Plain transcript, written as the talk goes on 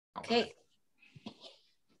Okay.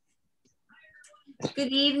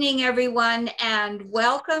 Good evening, everyone, and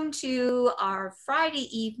welcome to our Friday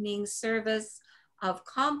evening service of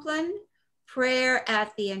Compline, prayer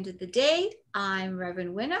at the end of the day. I'm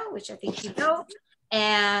Reverend Winna, which I think you know,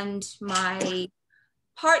 and my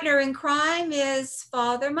partner in crime is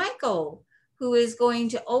Father Michael, who is going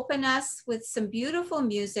to open us with some beautiful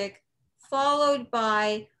music, followed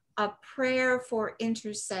by a prayer for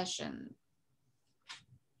intercession.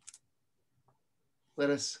 Let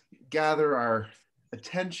us gather our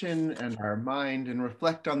attention and our mind and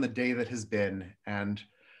reflect on the day that has been and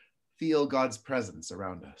feel God's presence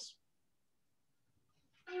around us.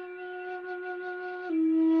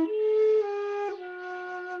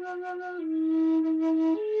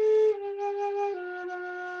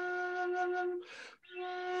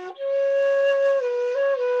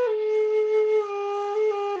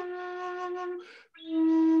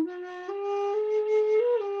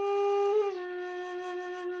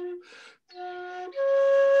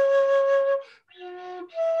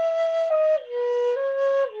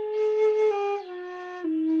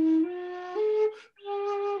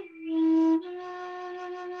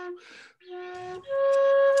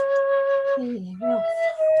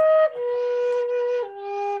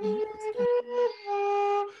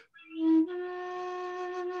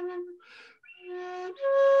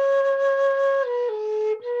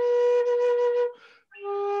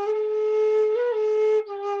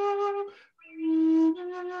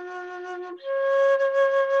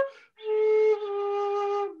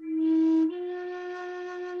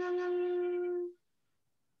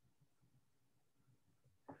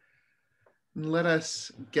 Let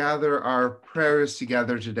us gather our prayers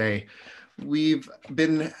together today. We've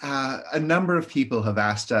been, a number of people have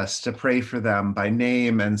asked us to pray for them by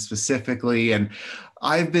name and specifically, and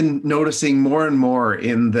I've been noticing more and more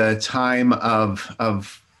in the time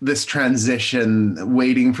of this transition,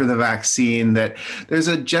 waiting for the vaccine, that there's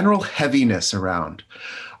a general heaviness around.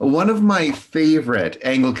 One of my favorite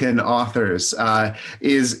Anglican authors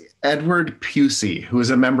is Edward Pusey, who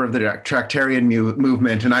is a member of the Tractarian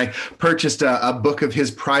movement, and I purchased a book of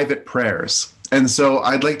his private prayers. And so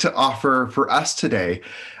I'd like to offer for us today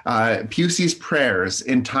Pusey's prayers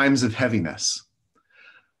in times of heaviness.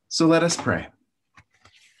 So let us pray.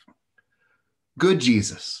 Good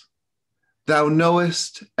Jesus, thou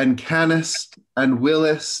knowest and canst and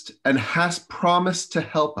willest and hast promised to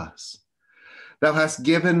help us. Thou hast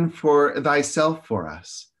given for thyself for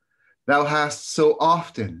us. Thou hast so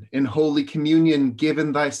often in Holy Communion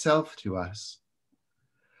given thyself to us.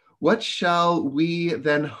 What shall we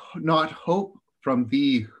then not hope from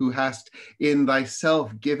thee who hast in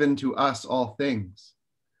thyself given to us all things?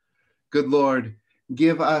 Good Lord,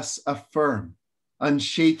 give us a firm,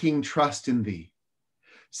 unshaking trust in thee.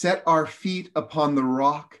 Set our feet upon the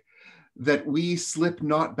rock that we slip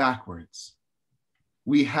not backwards.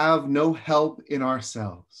 We have no help in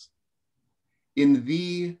ourselves. In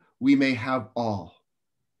thee we may have all.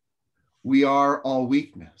 We are all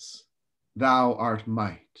weakness. Thou art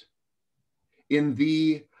might. In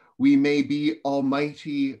thee we may be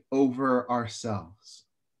almighty over ourselves.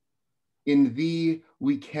 In thee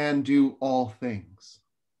we can do all things.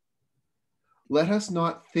 Let us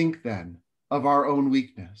not think then of our own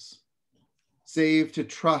weakness, save to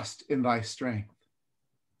trust in thy strength.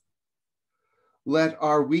 Let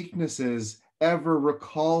our weaknesses ever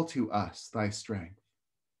recall to us thy strength.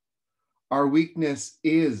 Our weakness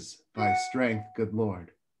is thy strength, good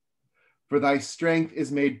Lord, for thy strength is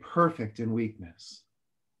made perfect in weakness.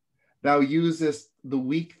 Thou usest the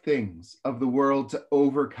weak things of the world to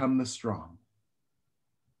overcome the strong.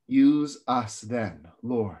 Use us then,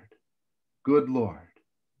 Lord, good Lord,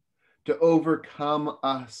 to overcome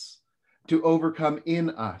us, to overcome in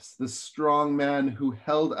us the strong man who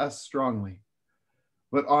held us strongly,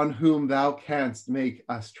 but on whom thou canst make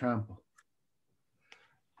us trample.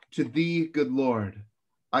 To thee, good Lord,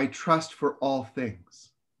 I trust for all things.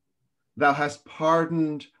 Thou hast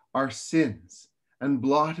pardoned our sins and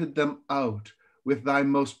blotted them out with thy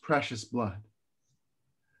most precious blood.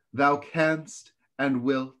 Thou canst and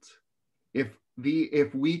wilt, if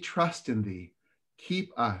we trust in thee,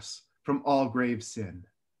 keep us from all grave sin.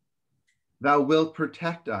 Thou wilt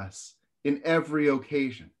protect us in every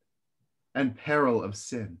occasion and peril of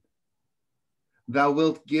sin. Thou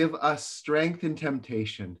wilt give us strength in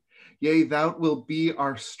temptation. Yea, thou wilt be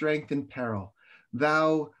our strength in peril.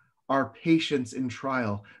 Thou our patience in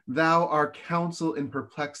trial. Thou our counsel in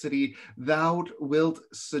perplexity. Thou wilt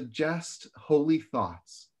suggest holy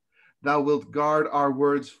thoughts. Thou wilt guard our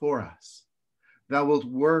words for us. Thou wilt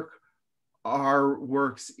work our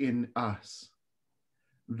works in us.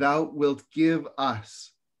 Thou wilt give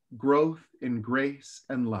us growth in grace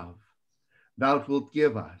and love, thou wilt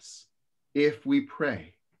give us, if we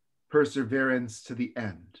pray, perseverance to the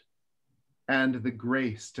end, and the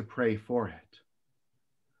grace to pray for it.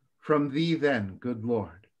 From thee then, good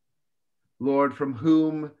Lord, Lord, from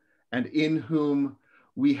whom and in whom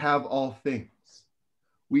we have all things,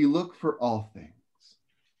 we look for all things.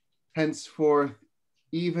 Henceforth,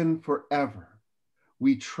 even forever,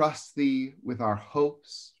 we trust thee with our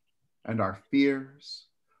hopes and our fears,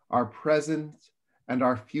 our present and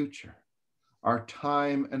our future, our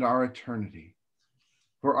time and our eternity,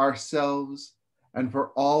 for ourselves and for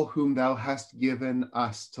all whom thou hast given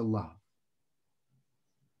us to love.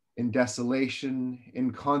 In desolation,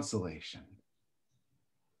 in consolation.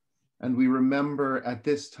 And we remember at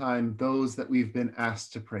this time those that we've been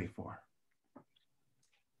asked to pray for.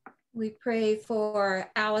 We pray for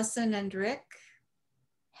Allison and Rick,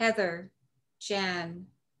 Heather, Jan,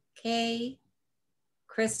 Kay,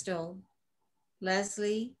 Crystal,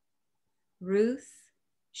 Leslie, Ruth,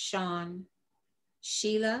 Sean,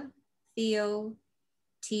 Sheila, Theo,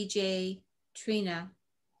 TJ, Trina,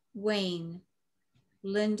 Wayne,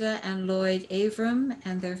 Linda and Lloyd Avram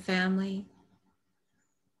and their family,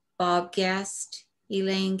 Bob Guest,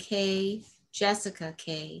 Elaine K, Jessica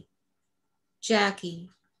K, Jackie,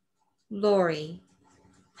 Lori,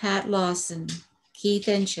 Pat Lawson, Keith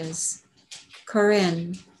Inches,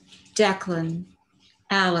 Corinne, Declan,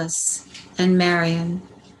 Alice, and Marion.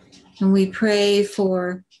 And we pray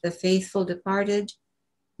for the faithful departed.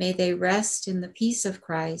 May they rest in the peace of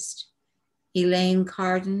Christ. Elaine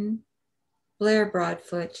Carden, Blair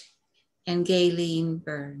Broadfoot, and Gayleen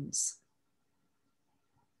Burns.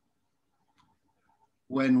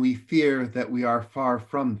 When we fear that we are far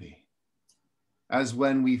from thee, as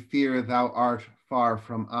when we fear thou art far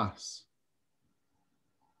from us.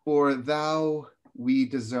 For thou we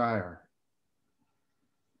desire,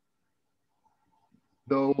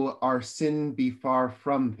 though our sin be far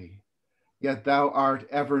from thee, yet thou art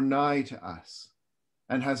ever nigh to us,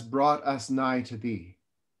 and hast brought us nigh to thee.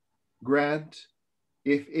 Grant,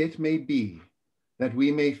 if it may be, that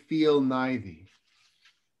we may feel nigh thee,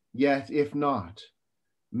 yet if not,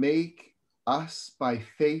 make us by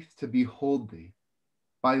faith to behold thee,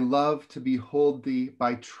 by love to behold thee,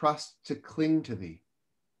 by trust to cling to thee,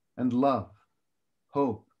 and love,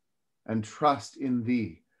 hope, and trust in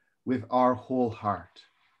thee with our whole heart.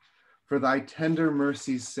 For thy tender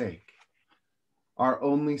mercy's sake, our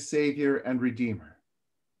only Savior and Redeemer,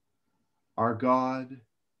 our God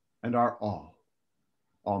and our all.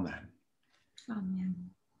 Amen. Amen.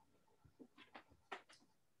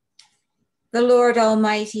 The Lord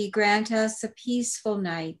Almighty grant us a peaceful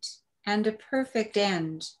night and a perfect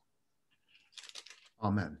end.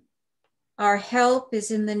 Amen. Our help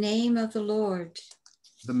is in the name of the Lord.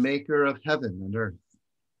 The maker of heaven and earth.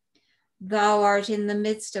 Thou art in the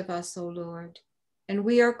midst of us, O Lord, and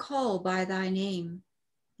we are called by thy name.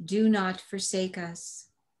 Do not forsake us.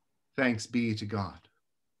 Thanks be to God.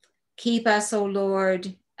 Keep us, O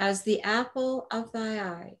Lord, as the apple of thy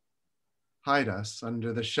eye. Hide us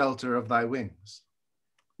under the shelter of thy wings.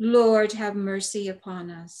 Lord, have mercy upon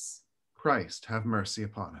us. Christ, have mercy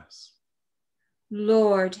upon us.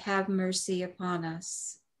 Lord, have mercy upon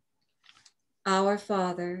us. Our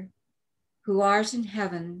Father, who art in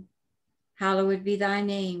heaven, hallowed be thy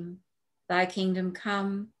name. Thy kingdom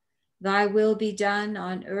come, thy will be done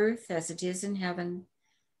on earth as it is in heaven.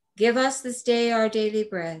 Give us this day our daily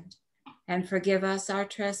bread, and forgive us our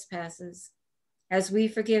trespasses, as we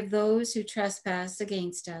forgive those who trespass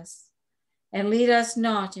against us. And lead us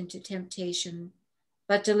not into temptation,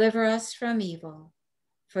 but deliver us from evil.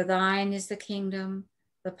 For thine is the kingdom,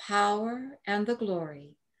 the power, and the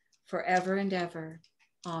glory, forever and ever.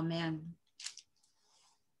 Amen.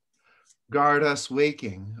 Guard us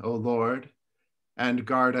waking, O Lord, and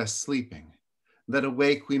guard us sleeping, that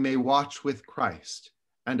awake we may watch with Christ,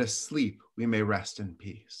 and asleep we may rest in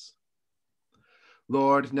peace.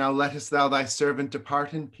 Lord, now lettest thou thy servant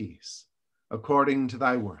depart in peace, according to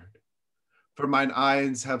thy word. For mine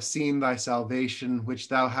eyes have seen thy salvation, which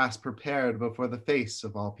thou hast prepared before the face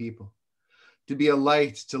of all people, to be a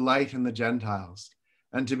light to lighten the Gentiles,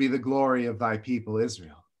 and to be the glory of thy people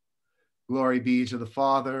Israel. Glory be to the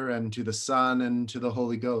Father, and to the Son, and to the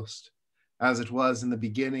Holy Ghost, as it was in the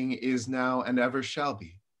beginning, is now, and ever shall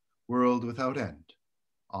be, world without end.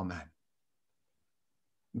 Amen.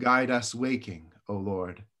 Guide us waking, O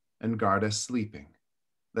Lord, and guard us sleeping,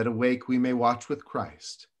 that awake we may watch with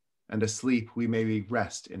Christ, and asleep we may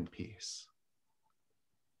rest in peace.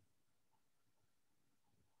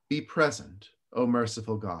 Be present, O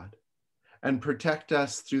merciful God, and protect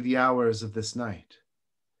us through the hours of this night.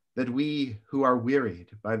 that we who are wearied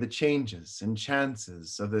by the changes and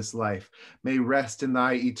chances of this life may rest in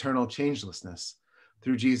thy eternal changelessness,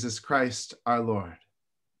 through Jesus Christ our Lord.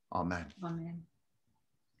 Amen. Amen.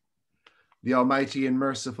 The Almighty and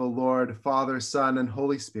merciful Lord, Father, Son, and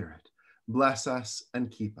Holy Spirit, bless us and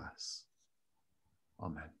keep us.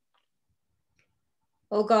 Amen.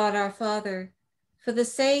 O God, our Father, for the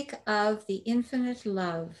sake of the infinite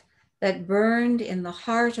love that burned in the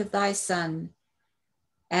heart of thy Son,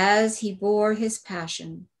 as he bore his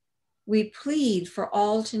passion, we plead for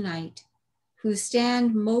all tonight who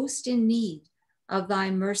stand most in need of thy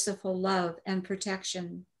merciful love and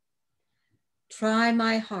protection. Try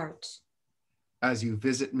my heart. As you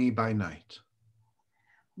visit me by night.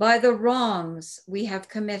 By the wrongs we have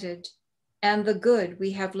committed and the good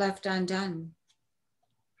we have left undone.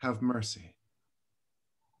 Have mercy.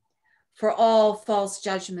 For all false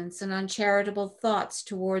judgments and uncharitable thoughts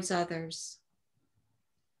towards others.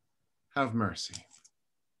 Have mercy.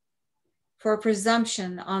 For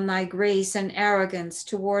presumption on thy grace and arrogance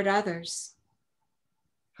toward others.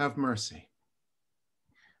 Have mercy.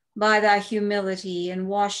 By thy humility in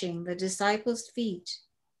washing the disciples' feet.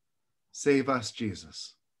 Save us,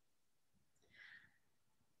 Jesus.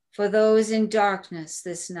 For those in darkness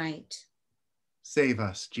this night. Save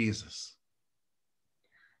us, Jesus.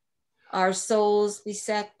 Our souls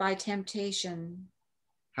beset by temptation.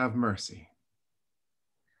 Have mercy.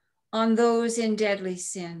 On those in deadly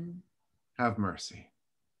sin. Have mercy.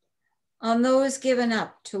 On those given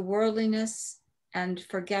up to worldliness and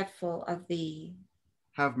forgetful of thee.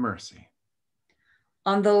 Have mercy.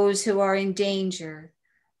 On those who are in danger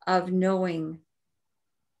of not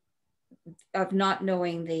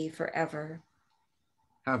knowing thee forever.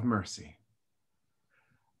 Have mercy.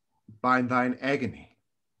 By thine agony.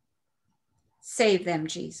 Save them,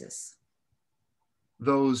 Jesus.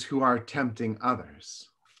 Those who are tempting others.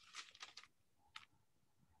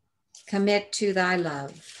 Commit to thy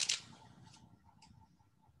love.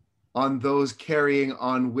 On those carrying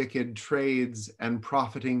on wicked trades and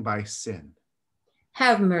profiting by sin.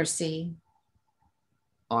 Have mercy.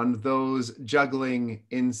 On those juggling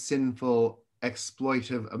in sinful,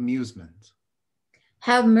 exploitive amusement.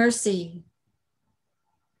 Have mercy.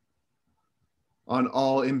 On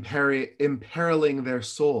all imperiling their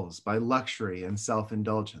souls by luxury and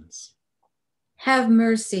self-indulgence. Have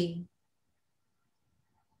mercy.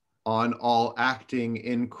 On all acting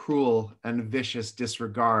in cruel and vicious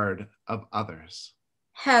disregard of others.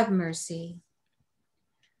 Have mercy.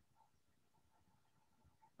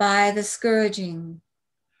 By the scourging.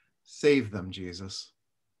 Save them, Jesus.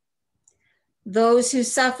 Those who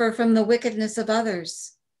suffer from the wickedness of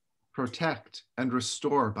others. Protect and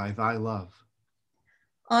restore by thy love.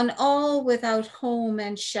 On all without home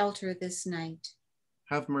and shelter this night.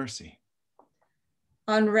 Have mercy.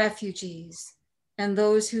 On refugees and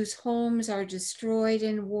those whose homes are destroyed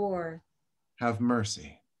in war. Have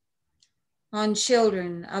mercy. On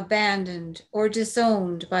children abandoned or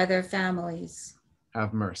disowned by their families.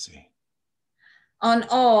 Have mercy. On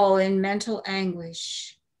all in mental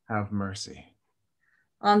anguish. Have mercy.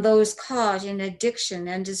 On those caught in addiction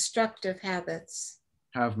and destructive habits.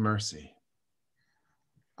 Have mercy.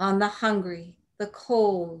 On the hungry, the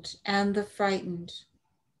cold, and the frightened.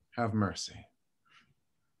 Have mercy.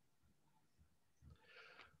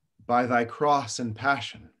 By thy cross and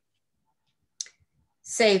passion.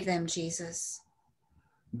 Save them, Jesus.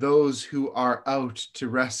 Those who are out to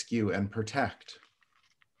rescue and protect.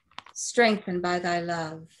 Strengthened by thy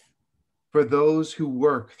love. For those who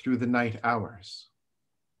work through the night hours.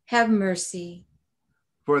 Have mercy.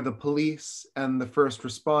 For the police and the first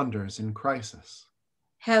responders in crisis.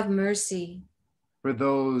 Have mercy. For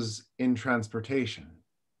those in transportation.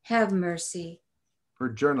 Have mercy. For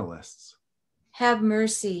journalists. Have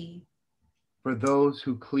mercy. For those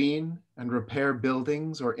who clean and repair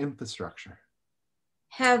buildings or infrastructure.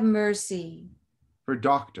 Have mercy. For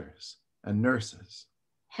doctors and nurses.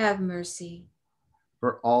 Have mercy.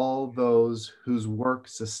 For all those whose work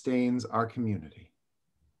sustains our community.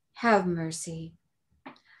 Have mercy.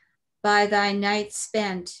 By thy night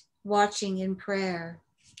spent watching in prayer.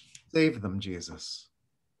 Save them, Jesus.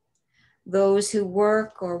 Those who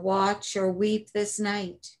work or watch or weep this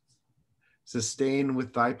night. Sustain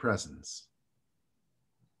with thy presence.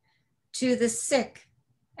 To the sick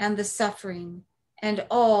and the suffering and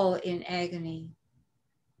all in agony.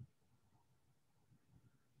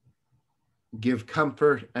 Give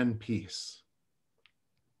comfort and peace.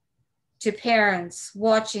 To parents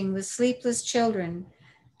watching the sleepless children,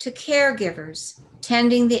 to caregivers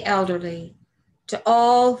tending the elderly, to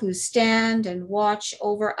all who stand and watch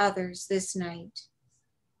over others this night.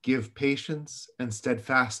 Give patience and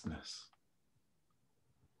steadfastness.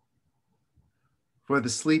 For the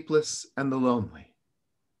sleepless and the lonely.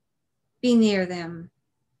 Be near them.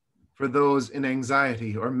 For those in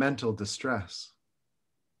anxiety or mental distress.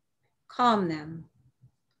 Calm them.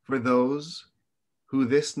 For those who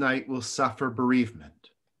this night will suffer bereavement.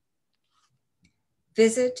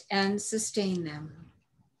 Visit and sustain them.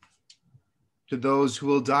 To those who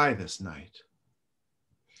will die this night.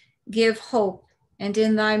 Give hope, and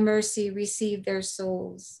in thy mercy receive their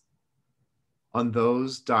souls. On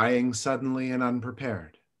those dying suddenly and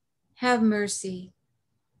unprepared. Have mercy.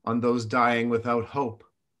 On those dying without hope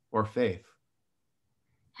or faith.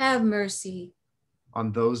 Have mercy.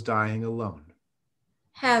 On those dying alone.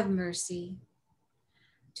 Have mercy.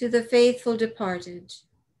 To the faithful departed.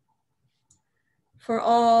 For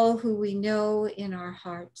all who we know in our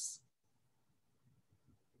hearts.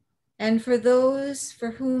 And for those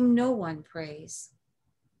for whom no one prays.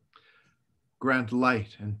 Grant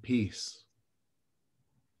light and peace.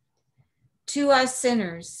 To us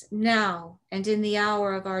sinners, now and in the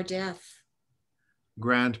hour of our death.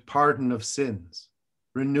 Grant pardon of sins,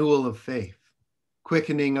 renewal of faith,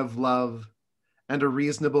 quickening of love, and a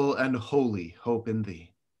reasonable and holy hope in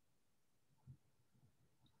thee.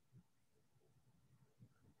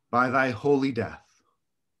 By thy holy death.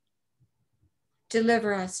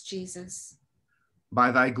 Deliver us, Jesus.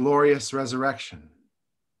 By thy glorious resurrection.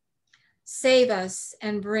 Save us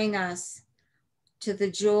and bring us to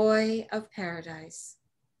the joy of paradise.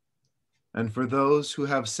 And for those who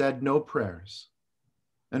have said no prayers,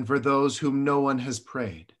 and for those whom no one has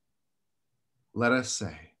prayed, let us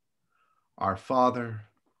say, Our Father,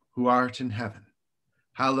 who art in heaven,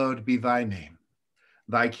 hallowed be thy name.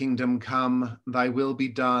 Thy kingdom come, thy will be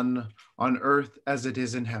done, on earth as it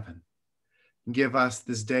is in heaven. Give us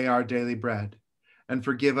this day our daily bread, and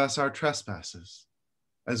forgive us our trespasses,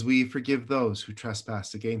 as we forgive those who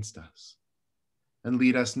trespass against us. And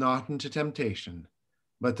lead us not into temptation,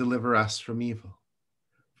 but deliver us from evil.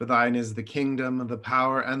 For thine is the kingdom, the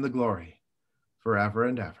power, and the glory, forever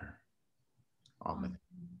and ever. Amen.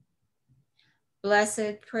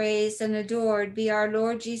 Blessed, praised, and adored be our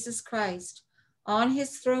Lord Jesus Christ on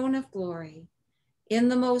his throne of glory, in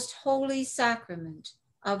the most holy sacrament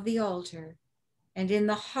of the altar, and in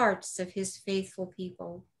the hearts of his faithful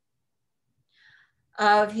people.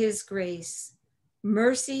 Of his grace,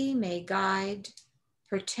 mercy may guide,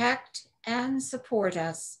 protect, and support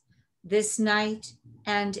us this night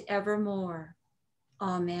and evermore.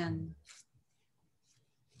 Amen.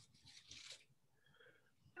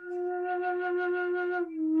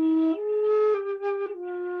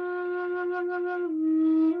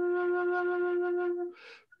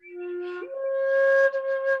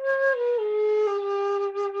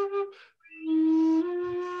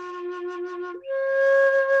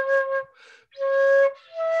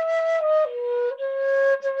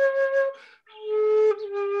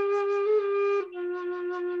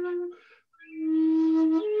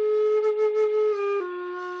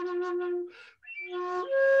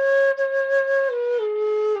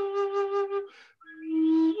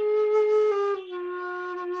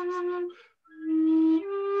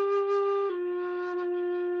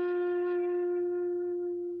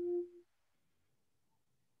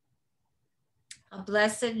 A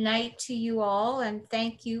blessed night to you all, and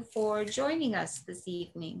thank you for joining us this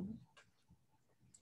evening.